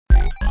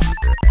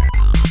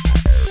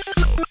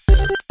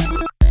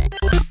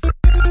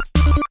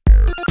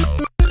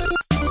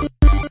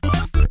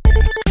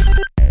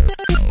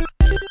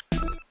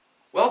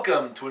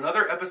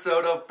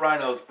episode of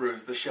Bryno's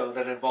Brews, the show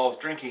that involves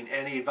drinking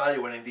and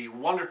evaluating the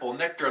wonderful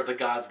nectar of the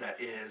gods that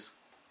is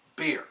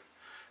beer.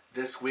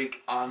 This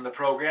week on the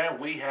program,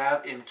 we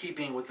have, in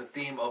keeping with the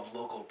theme of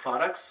local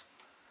products,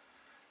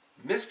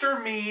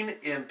 Mr.Mean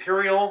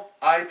Imperial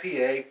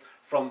IPA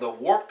from the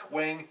Warped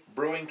Wing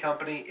Brewing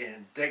Company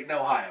in Dayton,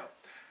 Ohio.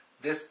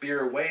 This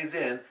beer weighs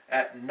in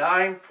at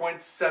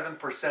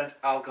 9.7%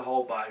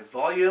 alcohol by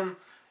volume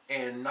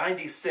and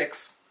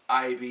 96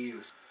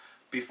 IBUs.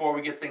 Before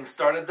we get things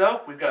started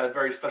though, we've got a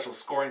very special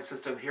scoring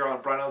system here on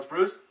Bryno's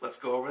Brews. Let's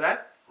go over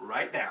that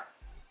right now.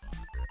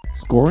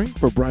 Scoring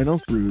for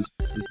Bryno's Brews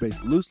is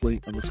based loosely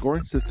on the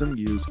scoring system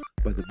used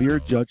by the Beer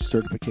Judge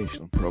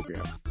Certification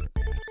Program.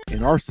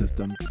 In our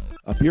system,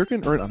 a beer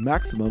can earn a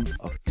maximum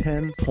of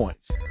 10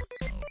 points.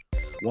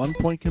 1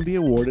 point can be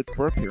awarded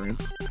for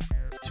appearance,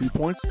 2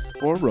 points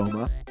for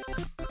aroma,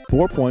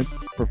 4 points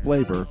for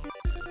flavor,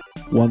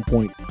 1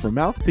 point for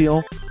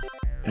mouthfeel,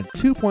 and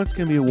 2 points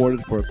can be awarded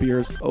for a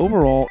beer's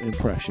overall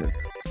impression.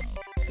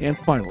 And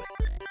finally,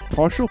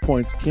 partial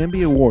points can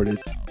be awarded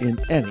in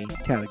any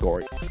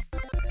category.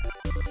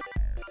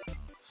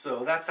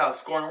 So that's how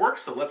scoring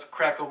works, so let's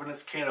crack open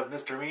this can of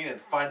Mr.Mean and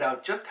find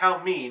out just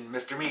how mean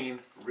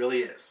Mr.Mean really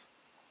is.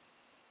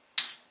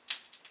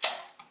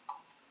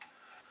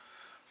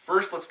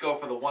 First, let's go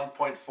for the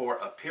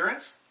 1.4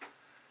 appearance.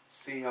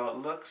 See how it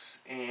looks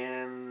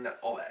and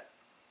all that.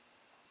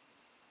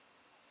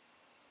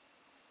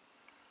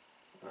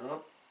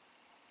 Well,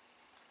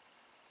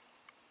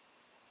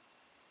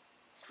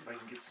 let's see if I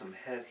can get some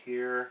head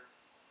here.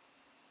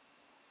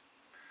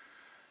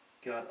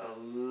 Got a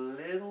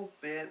little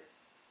bit.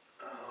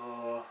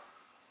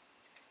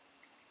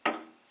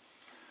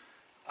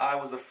 I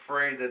was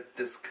afraid that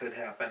this could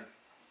happen.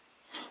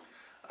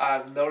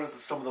 I've noticed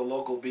that some of the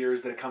local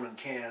beers that come in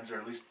cans, or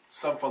at least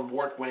some from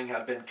Warped Wing,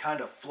 have been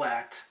kind of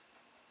flat.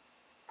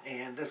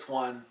 And this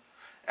one,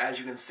 as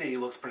you can see,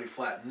 looks pretty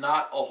flat.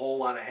 Not a whole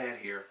lot of head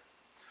here.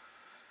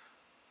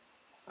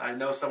 I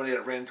know somebody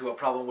that ran into a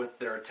problem with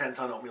their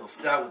 10-ton oatmeal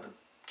stout with the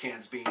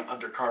cans being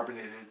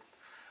undercarbonated.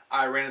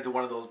 I ran into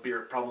one of those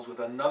beer problems with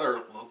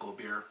another local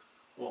beer.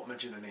 Won't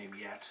mention the name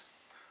yet.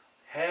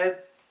 Head,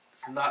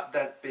 it's not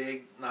that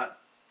big.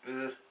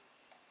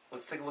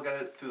 Let's take a look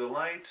at it through the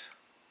light.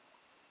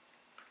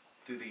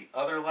 Through the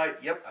other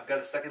light. Yep, I've got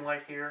a second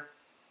light here.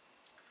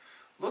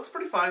 Looks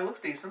pretty fine. Looks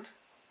decent.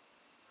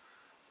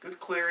 Good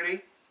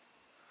clarity.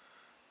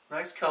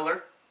 Nice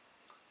color.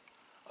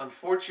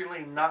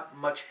 Unfortunately, not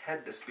much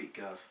head to speak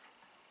of.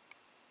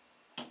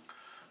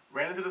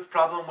 Ran into this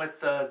problem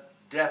with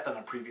death on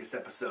a previous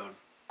episode.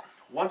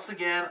 Once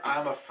again,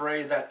 I'm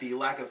afraid that the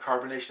lack of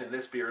carbonation in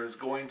this beer is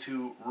going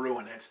to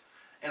ruin it.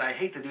 And I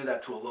hate to do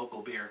that to a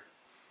local beer.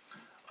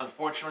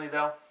 Unfortunately,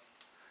 though,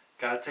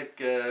 gotta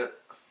take a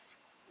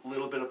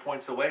little bit of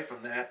points away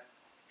from that.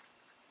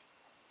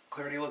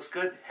 Clarity looks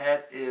good.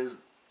 Head is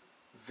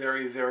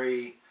very,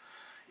 very...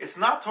 It's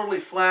not totally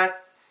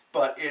flat,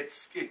 but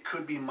it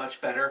could be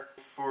much better.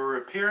 For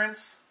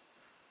appearance,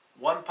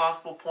 one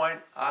possible point,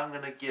 I'll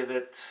give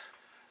it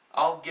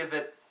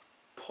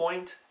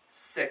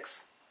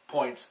 0.6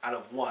 points out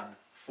of 1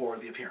 for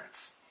the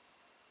appearance.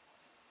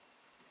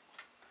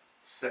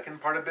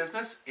 Second part of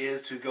business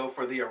is to go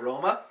for the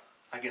aroma.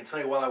 I can tell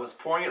you while I was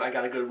pouring it, I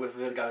got a good whiff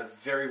of it. Got a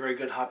very, very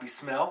good hoppy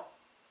smell.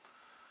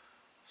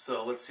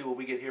 So let's see what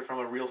we get here from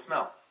a real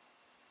smell.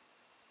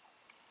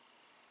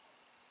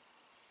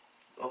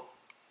 Oh,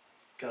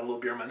 got a little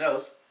beer in my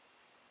nose.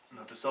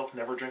 Note to self,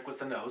 never drink with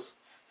the nose.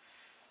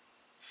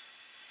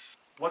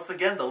 Once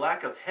again, the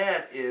lack of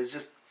head is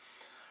just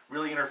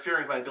really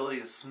interfering with my ability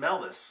to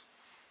smell this.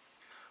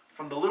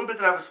 From the little bit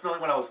that I was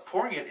smelling when I was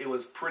pouring it,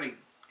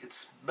 it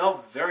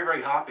smelled very,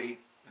 very hoppy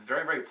and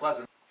very, very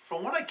pleasant.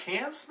 From what I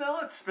can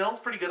smell, it smells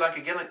pretty good. Like,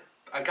 again,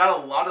 I got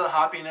a lot of the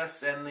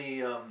hoppiness and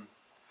the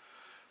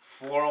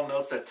floral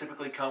notes that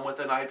typically come with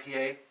an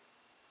IPA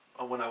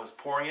when I was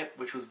pouring it,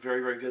 which was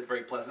very, very good,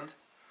 very pleasant.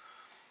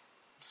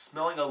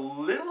 Smelling a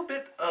little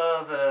bit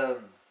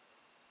of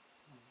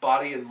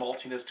body and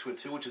maltiness to it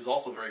too, which is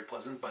also very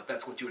pleasant, but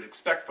that's what you would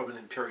expect from an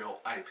Imperial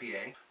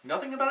IPA.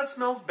 Nothing about it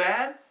smells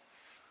bad.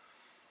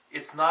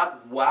 It's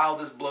not, wow,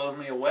 this blows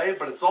me away,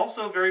 but it's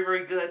also very,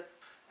 very good.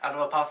 Out of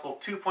a possible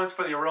 2 points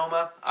for the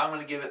aroma, I'm going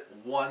to give it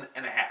 1.5.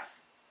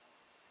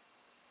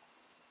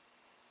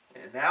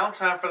 And now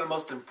time for the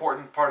most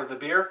important part of the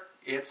beer.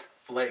 It's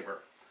flavor.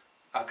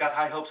 I've got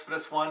high hopes for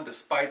this one,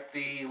 despite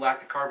the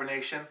lack of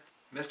carbonation.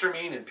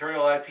 Mr.Mean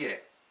Imperial IPA.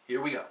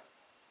 Here we go.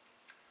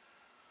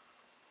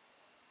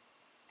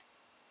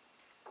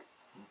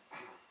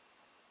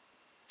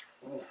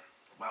 Ooh,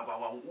 wow, wow,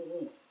 wow,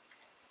 ooh.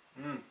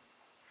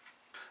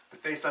 The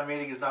face I'm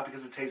making is not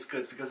because it tastes good,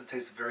 it's because it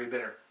tastes very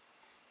bitter.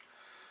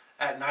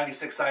 At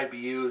 96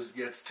 IBUs,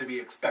 it's to be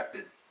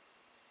expected.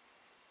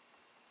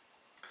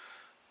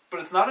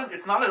 But it's not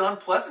an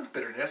unpleasant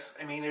bitterness.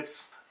 I mean,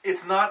 it's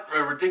not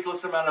a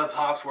ridiculous amount of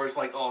hops where it's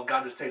like, oh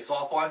God, this tastes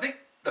awful. I think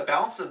the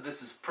balance of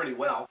this is pretty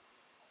well.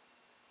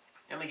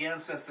 And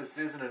again, since this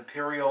is an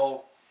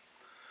Imperial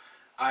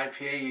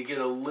IPA, you get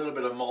a little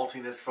bit of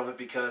maltiness from it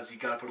because you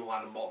got to put a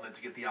lot of malt in it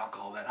to get the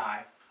alcohol that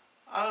high.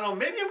 I don't know,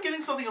 maybe I'm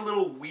getting something a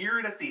little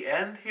weird at the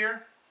end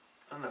here,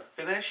 on the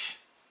finish.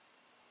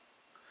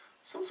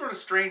 Some sort of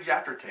strange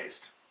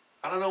aftertaste.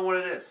 I don't know what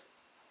it is.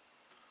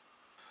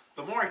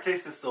 The more I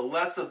taste this, the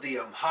less of the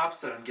hops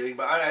that I'm getting.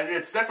 But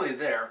it's definitely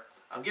there.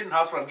 I'm getting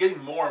hops, but I'm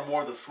getting more and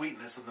more of the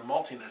sweetness and the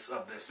maltiness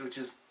of this, which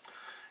is,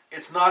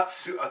 it's not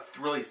a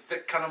really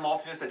thick kind of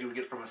maltiness that you would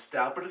get from a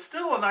stout, but it's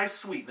still a nice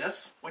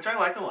sweetness, which I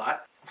like a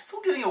lot. I'm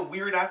still getting a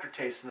weird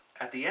aftertaste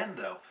at the end,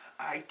 though.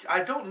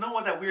 I don't know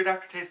what that weird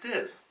aftertaste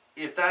is.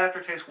 If that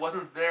aftertaste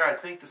wasn't there, I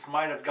think this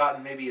might have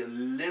gotten maybe a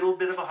little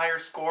bit of a higher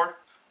score.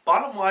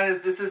 Bottom line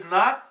is, this is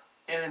not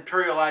an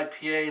Imperial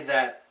IPA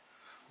that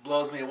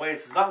blows me away.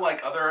 This is not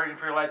like other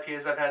Imperial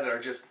IPAs I've had that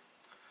are just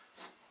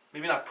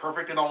maybe not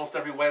perfect in almost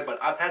every way,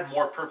 but I've had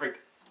more perfect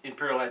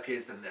Imperial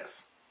IPAs than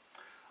this.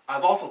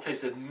 I've also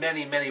tasted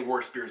many, many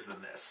worse beers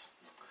than this.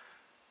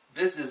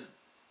 This is,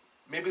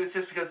 maybe it's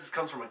just because this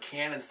comes from a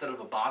can instead of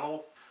a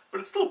bottle,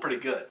 but it's still pretty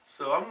good.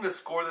 So I'm going to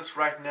score this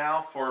right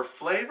now for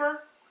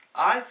flavor.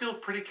 I feel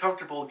pretty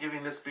comfortable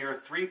giving this beer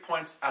 3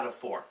 points out of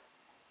 4.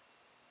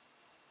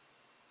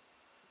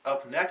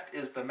 Up next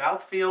is the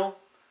mouthfeel.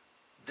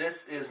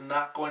 This is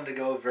not going to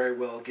go very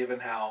well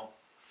given how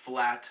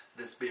flat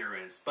this beer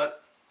is,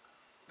 but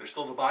there's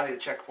still the body to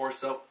check for,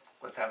 so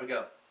let's have a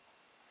go.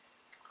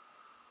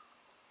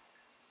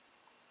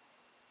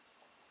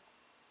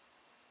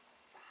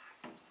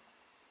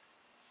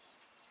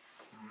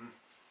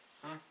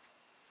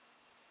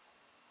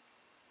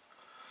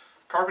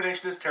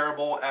 Carbonation is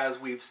terrible, as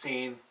we've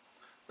seen.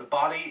 The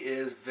body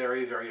is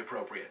very, very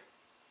appropriate.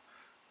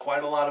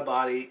 Quite a lot of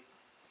body.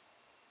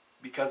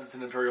 Because it's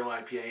an Imperial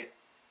IPA,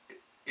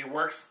 it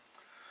works.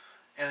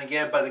 And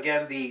again,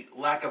 the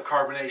lack of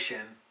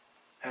carbonation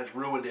has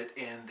ruined it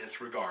in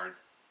this regard.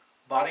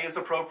 Body is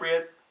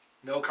appropriate.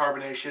 No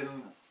carbonation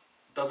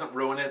doesn't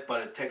ruin it,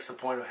 but it takes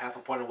half a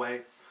point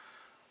away.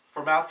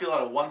 For mouthfeel,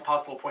 out of 1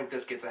 possible point,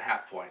 this gets a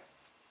half point.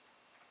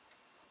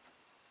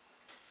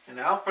 And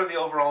now for the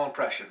overall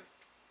impression.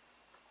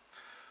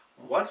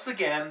 Once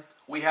again,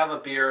 we have a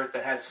beer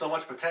that has so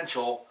much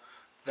potential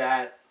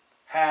that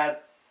had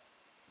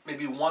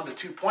maybe 1 to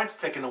 2 points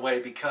taken away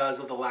because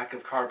of the lack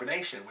of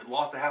carbonation. We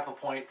lost a half a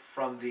point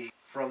from the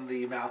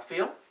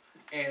mouthfeel,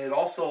 and it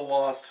also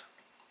lost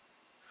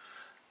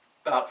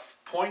about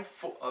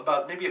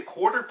maybe a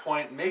quarter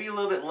point, maybe a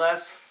little bit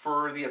less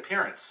for the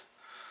appearance.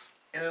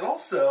 And it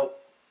also,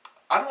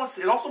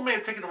 it also may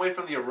have taken away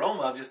from the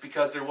aroma just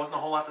because there wasn't a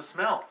whole lot to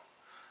smell.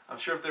 I'm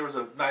sure if there was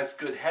a nice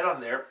good head on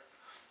there,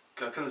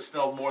 I could have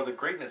smelled more of the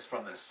greatness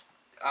from this.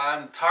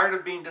 I'm tired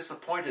of being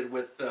disappointed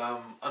with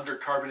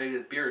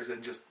undercarbonated beers,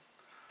 and just,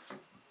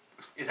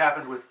 it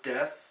happened with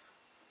Death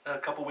a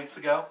couple weeks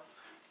ago,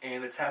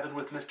 and it's happened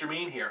with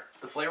Mr.Mean here.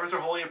 The flavors are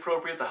wholly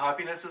appropriate, the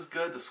hoppiness is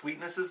good, the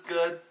sweetness is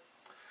good.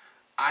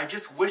 I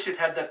just wish it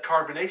had that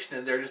carbonation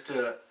in there just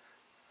to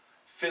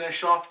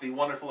finish off the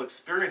wonderful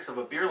experience of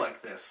a beer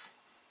like this.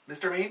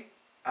 Mr.Mean,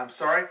 I'm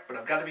sorry, but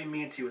I've got to be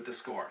mean to you with the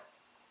score.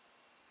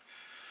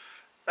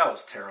 That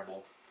was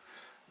terrible.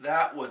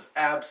 That was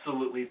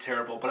absolutely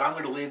terrible, but I'm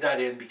going to leave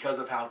that in because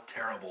of how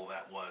terrible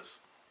that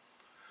was.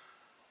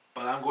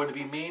 But I'm going to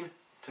be mean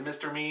to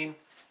Mr.Mean,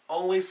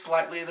 only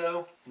slightly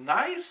though.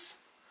 Nice,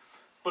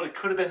 but it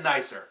could have been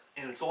nicer,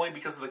 and it's only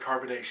because of the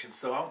carbonation.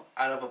 So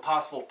out of a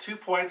possible 2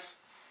 points,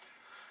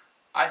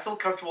 I feel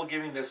comfortable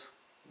giving this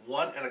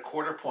 1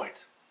 1/4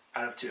 point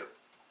out of 2.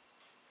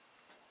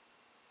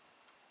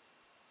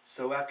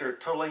 So after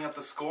totaling up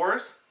the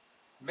scores,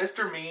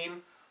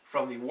 Mr.Mean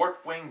from the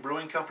Warped Wing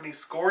Brewing Company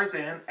scores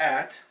in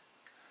at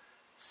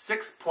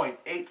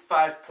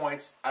 6.85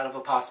 points out of a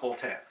possible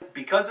 10.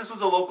 Because this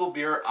was a local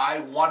beer,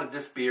 I wanted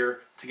this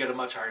beer to get a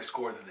much higher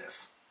score than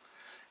this.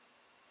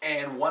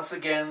 And once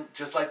again,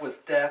 just like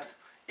with Death,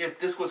 if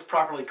this was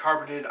properly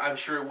carbonated, I'm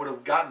sure it would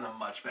have gotten a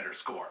much better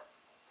score.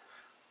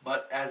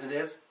 But as it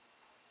is,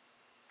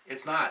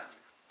 it's not.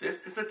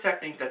 This is a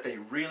technique that they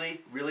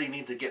really, really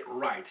need to get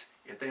right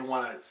if they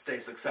want to stay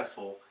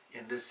successful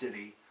in this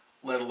city,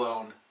 let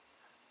alone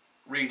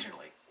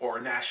regionally or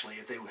nationally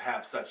if they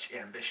have such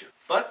ambition.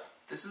 But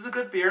this is a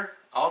good beer.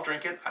 I'll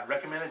drink it. I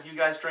recommend that you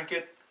guys drink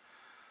it.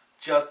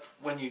 Just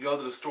when you go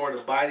to the store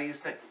to buy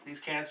these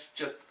cans,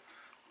 just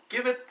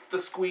give it the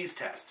squeeze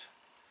test.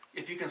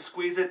 If you can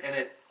squeeze it and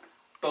it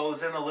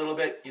bows in a little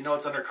bit, you know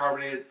it's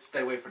undercarbonated,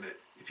 stay away from it.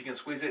 If you can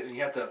squeeze it and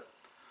you have to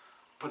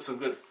put some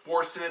good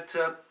force in it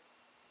to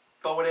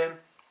bow it in,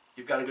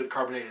 you've got a good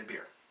carbonated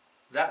beer.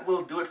 That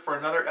will do it for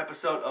another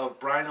episode of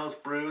Bryno's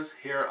Brews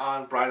here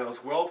on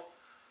Bryno's World.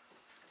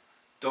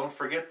 Don't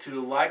forget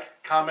to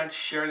like, comment,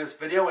 share this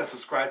video, and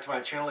subscribe to my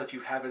channel if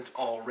you haven't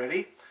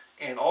already.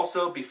 And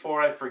also,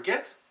 before I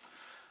forget,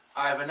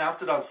 I've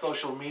announced it on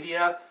social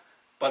media,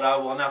 but I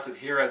will announce it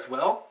here as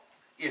well.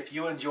 If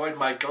you enjoyed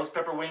my Ghost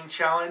Pepper Wing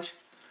Challenge,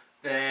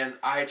 then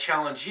I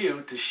challenge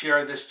you to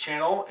share this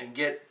channel and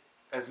get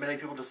as many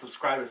people to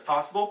subscribe as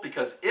possible,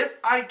 because if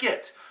I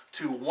get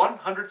to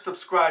 100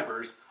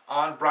 subscribers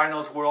on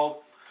Bryno's World,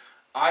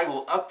 I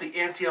will up the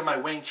ante on my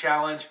wing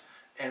challenge,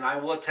 and I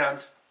will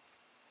attempt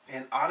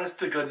an honest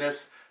to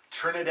goodness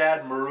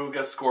Trinidad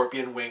Moruga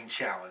Scorpion Wing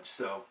Challenge.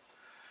 So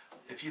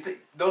if you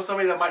know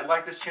somebody that might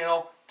like this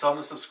channel, tell them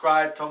to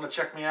subscribe, tell them to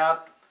check me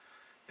out.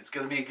 It's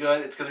going to be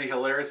good, it's going to be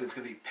hilarious, it's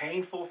going to be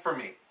painful for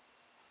me.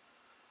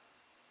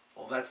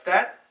 Well, that's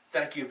that.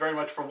 Thank you very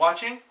much for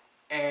watching,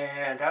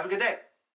 and have a good day.